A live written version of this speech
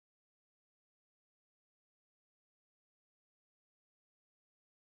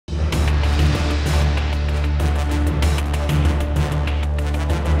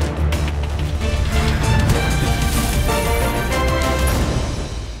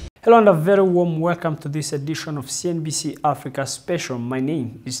Hello and a very warm welcome to this edition of CNBC Africa Special. My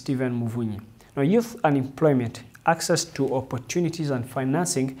name is Stephen Muvunyi. Now, youth unemployment, access to opportunities and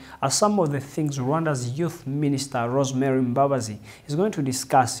financing are some of the things Rwanda's Youth Minister Rosemary Mbabazi is going to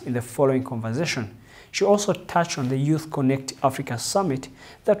discuss in the following conversation. She also touched on the Youth Connect Africa Summit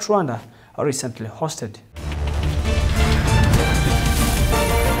that Rwanda recently hosted.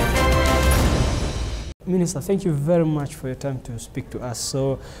 Minister, thank you very much for your time to speak to us.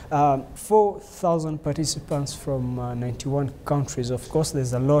 So, 4,000 participants from 91 countries. Of course,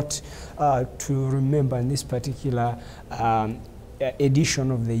 there's a lot to remember in this particular edition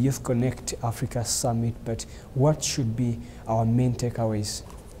of the Youth Connect Africa Summit, but what should be our main takeaways?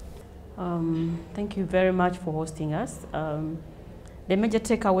 Thank you very much for hosting us. The major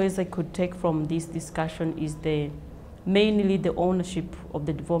takeaways I could take from this discussion is mainly the ownership of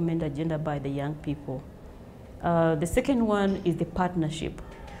the development agenda by the young people. The second one is the partnership.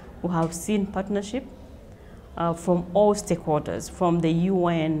 We have seen partnership from all stakeholders, from the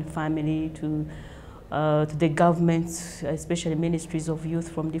UN family to the governments, especially ministries of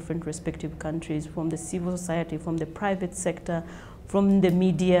youth from different respective countries, from the civil society, from the private sector, from the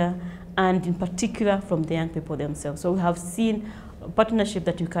media, and in particular from the young people themselves. So we have seen a partnership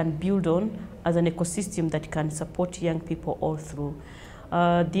that you can build on as an ecosystem that can support young people all through.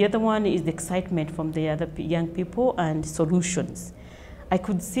 The other one is the excitement from the other young people and solutions. I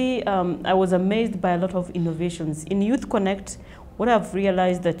could see, I was amazed by a lot of innovations. In Youth Connect, what I've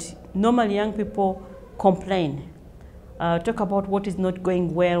realized that normally young people complain, talk about what is not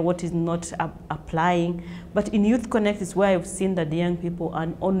going well, what is not applying. But in Youth Connect is where I've seen that the young people are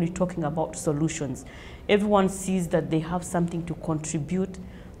only talking about solutions. Everyone sees that they have something to contribute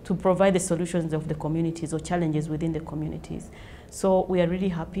to provide the solutions of the communities or challenges within the communities. So we are really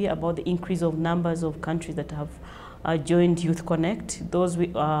happy about the increase of numbers of countries that have joined Youth Connect. Those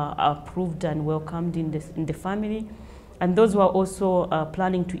we are approved and welcomed in the family, and those who are also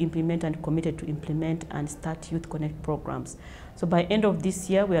planning to implement and committed to implement and start Youth Connect programs. So by end of this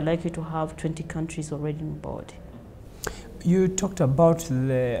year, we are likely to have 20 countries already on board. You talked about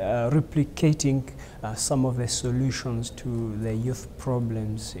the replicating some of the solutions to the youth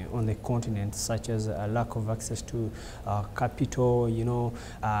problems on the continent, such as a lack of access to capital,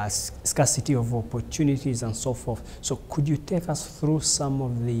 scarcity of opportunities and so forth. So could you take us through some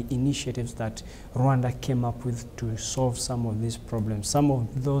of the initiatives that Rwanda came up with to solve some of these problems, some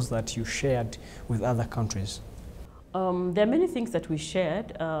of those that you shared with other countries? There are many things that we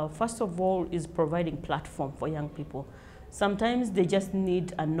shared. First of all is providing platform for young people. Sometimes they just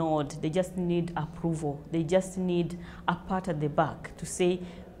need a nod, they just need approval, they just need a pat at the back to say,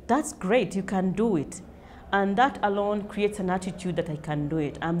 that's great, you can do it. And that alone creates an attitude that I can do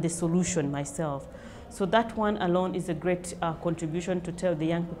it, I'm the solution myself. So that one alone is a great contribution to tell the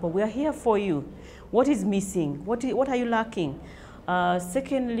young people, we are here for you. What is missing? What are you lacking?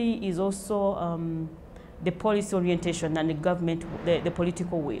 Secondly is also the policy orientation and the government, the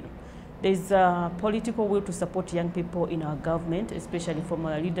political will. There's a political will to support young people in our government, especially from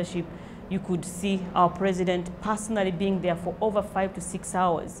our leadership. You could see our president personally being there for over 5 to 6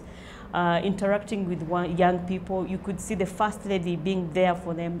 hours, interacting with young people. You could see the First Lady being there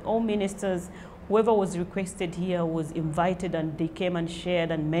for them. All ministers, whoever was requested here was invited, and they came and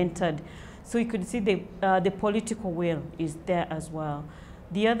shared and mentored. So you could see the political will is there as well.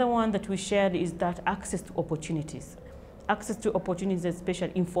 The other one that we shared is that access to opportunities. Access to opportunities,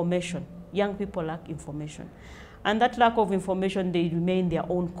 especially information. Young people lack information. And that lack of information, they remain in their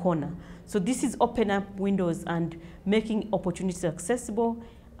own corner. So this is opening up windows and making opportunities accessible,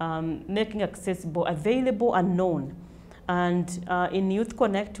 making accessible, available, and known. And in Youth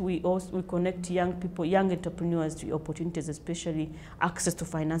Connect, we connect young people, young entrepreneurs to opportunities, especially access to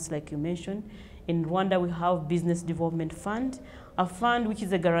finance, like you mentioned. In Rwanda, we have Business Development Fund, a fund which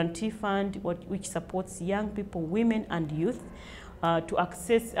is a guarantee fund which supports young people, women, and youth to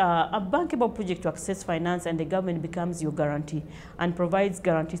access a bankable project to access finance, and the government becomes your guarantee and provides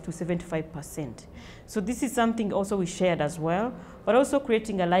guarantees to 75%. So this is something also we shared as well, but also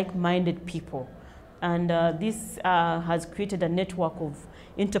creating a like-minded people. And this has created a network of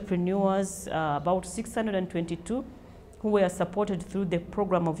entrepreneurs, about 622, who were supported through the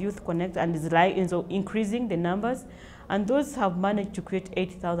program of Youth Connect, and is increasing the numbers. And those have managed to create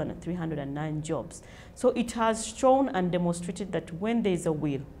 8,309 jobs. So it has shown and demonstrated that when there is a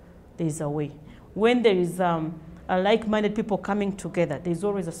will, there is a way. When there is like-minded people coming together, there is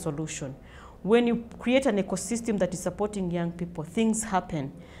always a solution. When you create an ecosystem that is supporting young people, things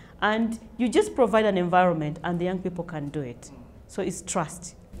happen. And you just provide an environment, and the young people can do it. So it's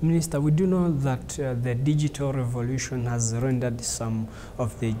trust. Minister, we do know that the digital revolution has rendered some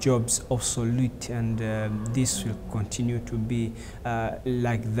of the jobs obsolete, and this will continue to be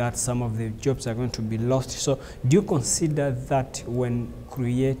like that. Some of the jobs are going to be lost. So do you consider that when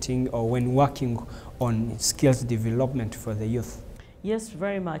creating or when working on skills development for the youth? Yes,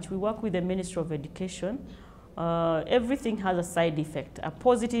 very much. We work with the Minister of Education. Everything has a side effect, a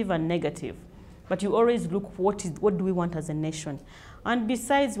positive and negative. But you always look, what do we want as a nation? And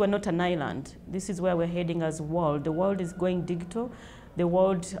besides, we're not an island. This is where we're heading as a world. The world is going digital. The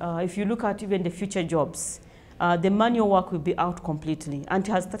world, if you look at even the future jobs, the manual work will be out completely. And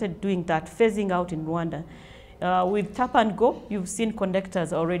has started doing that, phasing out in Rwanda. With Tap and Go, you've seen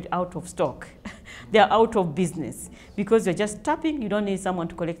conductors already out of stock. They're out of business because you're just tapping, you don't need someone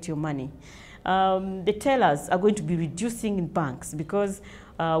to collect your money. The tellers are going to be reducing in banks because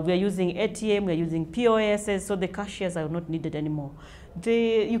we are using ATM, we are using POSs, so the cashiers are not needed anymore.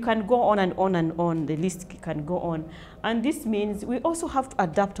 You can go on and on and on, the list can go on. And this means we also have to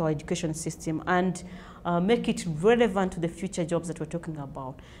adapt our education system and make it relevant to the future jobs that we're talking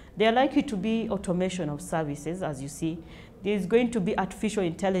about. There are likely to be automation of services, as you see. There's going to be artificial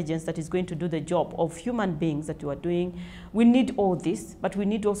intelligence that is going to do the job of human beings that you are doing. We need all this, but we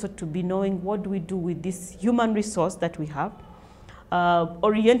need also to be knowing what do we do with this human resource that we have,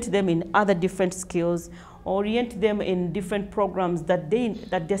 orient them in other different skills, orient them in different programs that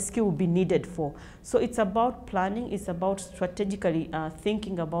their skill will be needed for. So it's about planning, it's about strategically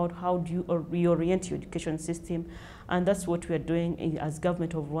thinking about how do you reorient your education system, and that's what we are doing as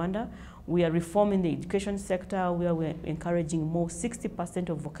government of Rwanda. We are reforming the education sector where we're encouraging more 60%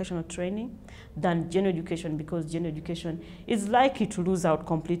 of vocational training than general education, because general education is likely to lose out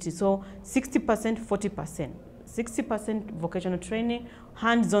completely. So 60%, 40%. 60% vocational training,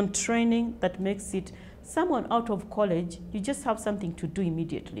 hands-on training that makes it someone out of college, you just have something to do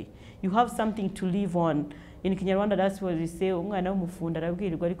immediately. You have something to live on. In Kinyarwanda, that's what we say,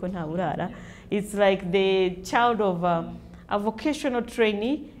 it's like the child of a vocational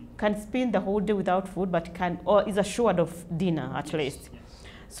trainee can spend the whole day without food, but or is assured of dinner at least.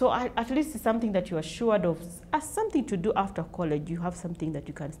 So at least it's something that you're assured of as something to do after college. You have something that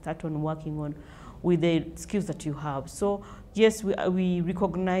you can start on working on with the skills that you have. So yes, we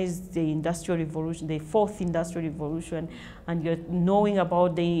recognize the industrial revolution, the fourth industrial revolution, and you're knowing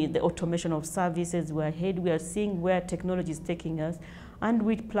about the automation of services. We are seeing where technology is taking us, and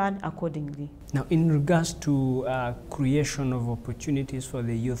we plan accordingly. Now, in regards to creation of opportunities for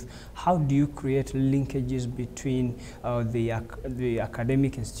the youth, how do you create linkages between the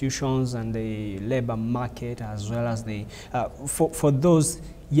academic institutions and the labor market, as well as for those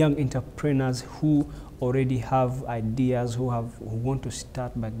young entrepreneurs who already have ideas, who want to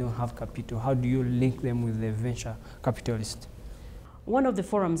start but don't have capital? How do you link them with the venture capitalists? One of the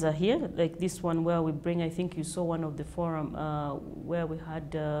forums are here, like this one where we bring, I think you saw one of the forum where we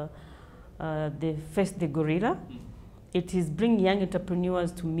had the Gorilla. It is bringing young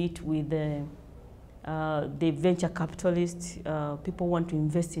entrepreneurs to meet with the venture capitalists. People want to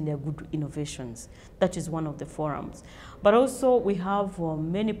invest in their good innovations. That is one of the forums. But also we have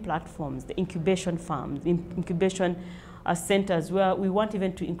many platforms, the incubation farms, incubation centers, where we want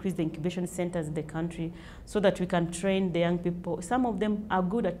even to increase the incubation centers in the country so that we can train the young people. Some of them are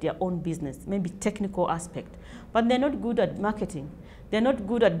good at their own business, maybe technical aspect, but they're not good at marketing. They're not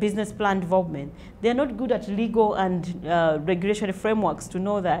good at business plan development. They're not good at legal and regulatory frameworks to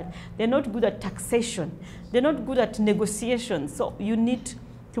know that. They're not good at taxation. They're not good at negotiation. So you need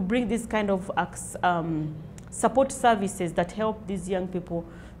to bring this kind of support services that help these young people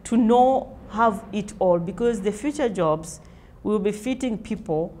to have it all, because the future jobs will be fitting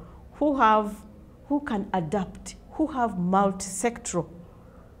people who can adapt, who have multi-sectoral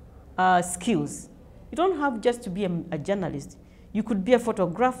skills. You don't have just to be a journalist. You could be a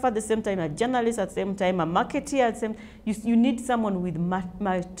photographer at the same time, a journalist at the same time, a marketer at the same time. You need someone with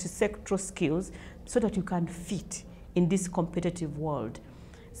multi-sectoral skills so that you can fit in this competitive world.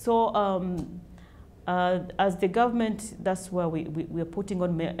 So as the government, that's where we are putting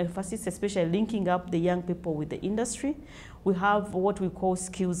on emphasis, especially linking up the young people with the industry. We have what we call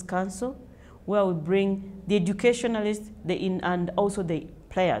Skills Council, where we bring the educationalists and also the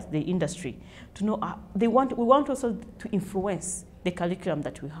players, the industry, to know we want also to influence the curriculum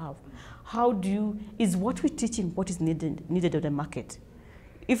that we have. Is what we're teaching what is needed of the market?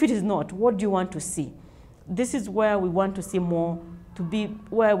 If it is not, what do you want to see? This is where we want to see more, to be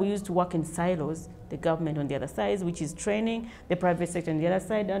where we used to work in silos, the government on the other side, which is training, the private sector on the other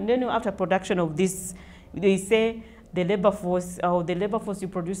side, and then after production of this, they say the labor force or the labor force you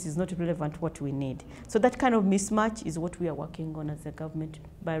produce is not relevant to what we need. So that kind of mismatch is what we are working on as a government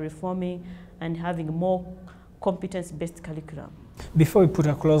by reforming and having more competence-based curriculum. Before we put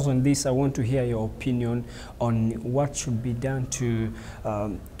a close on this, I want to hear your opinion on what should be done to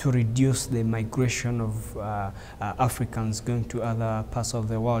reduce the migration of Africans going to other parts of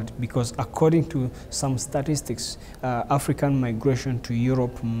the world. Because according to some statistics, African migration to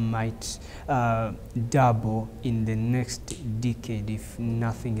Europe might double in the next decade if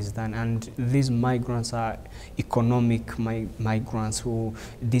nothing is done. And these migrants are economic migrants who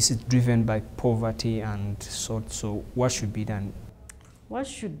this is driven by poverty and so what should be done? What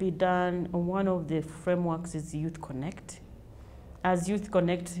should be done, one of the frameworks is Youth Connect. As Youth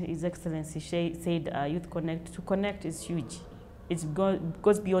Connect, His Excellency said, Youth Connect, to connect is huge. It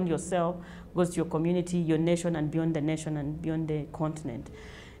goes beyond yourself, goes to your community, your nation, and beyond the nation and beyond the continent.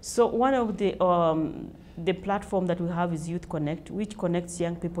 So one of the platform that we have is Youth Connect, which connects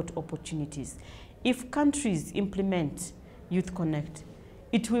young people to opportunities. If countries implement Youth Connect,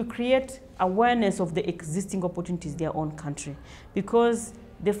 it will create awareness of the existing opportunities in their own country. Because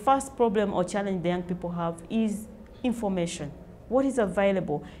the first problem or challenge the young people have is information. What is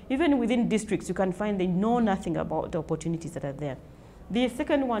available? Even within districts, you can find they know nothing about the opportunities that are there. The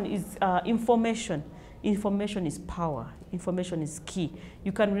second one is information. Information is power. Information is key.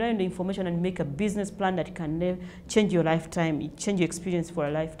 You can rely on the information and make a business plan that can change your lifetime, change your experience for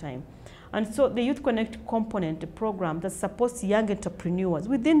a lifetime. And so the Youth Connect component, the program that supports young entrepreneurs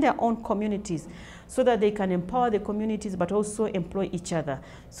within their own communities so that they can empower the communities but also employ each other.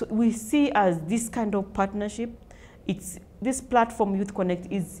 So we see as this kind of partnership, this platform Youth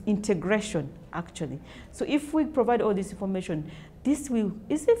Connect is integration actually. So if we provide all this information, it's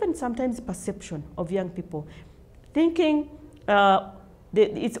even sometimes perception of young people thinking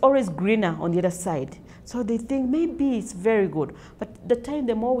it's always greener on the other side. So they think maybe it's very good. But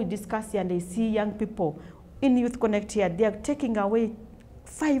the more we discuss here and they see young people in Youth Connect here, they are taking away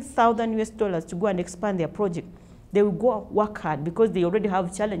 $5,000 to go and expand their project. They will go work hard because they already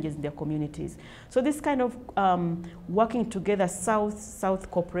have challenges in their communities. So this kind of working together, South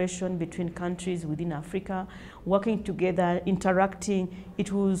cooperation between countries within Africa, working together, interacting,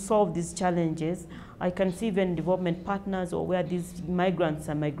 it will solve these challenges. I can see even development partners or where these migrants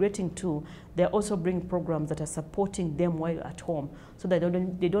are migrating to, they're also bringing programs that are supporting them while at home so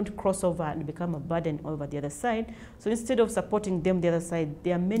that they don't cross over and become a burden over the other side. So instead of supporting them the other side,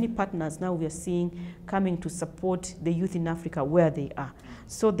 there are many partners now we are seeing coming to support the youth in Africa where they are.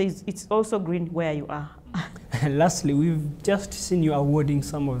 So it's also green where you are. Lastly, we've just seen you awarding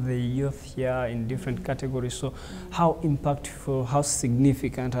some of the youth here in different categories. So how impactful, how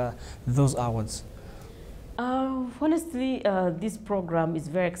significant are those awards? Honestly, this program is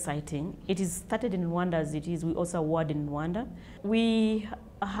very exciting. It is started in Rwanda as it is. We also award in Rwanda. We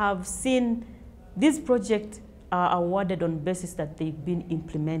have seen these projects are awarded on basis that they've been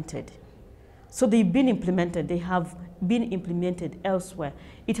implemented. So they've been implemented. They have been implemented elsewhere.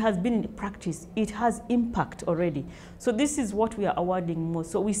 It has been in practice. It has impact already. So this is what we are awarding more.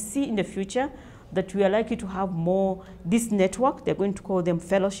 So we see in the future that we are likely to have more this network. They're going to call them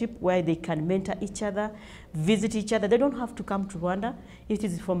fellowship, where they can mentor each other, visit each other. They don't have to come to Rwanda. If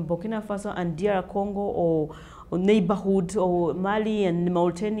it is from Burkina Faso and DR Congo or neighborhood or Mali and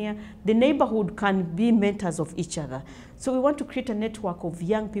Mauritania, the neighborhood can be mentors of each other. So we want to create a network of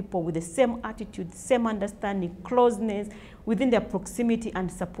young people with the same attitude, same understanding, closeness within their proximity and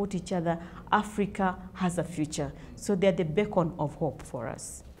support each other. Africa has a future. So they're the beacon of hope for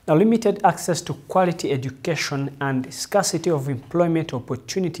us. Now, limited access to quality education and scarcity of employment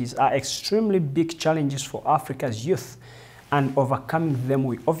opportunities are extremely big challenges for Africa's youth, and overcoming them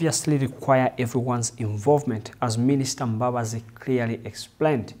will obviously require everyone's involvement, as Minister Mbabazi clearly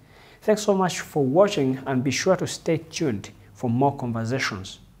explained. Thanks so much for watching, and be sure to stay tuned for more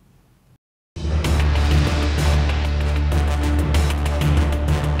conversations.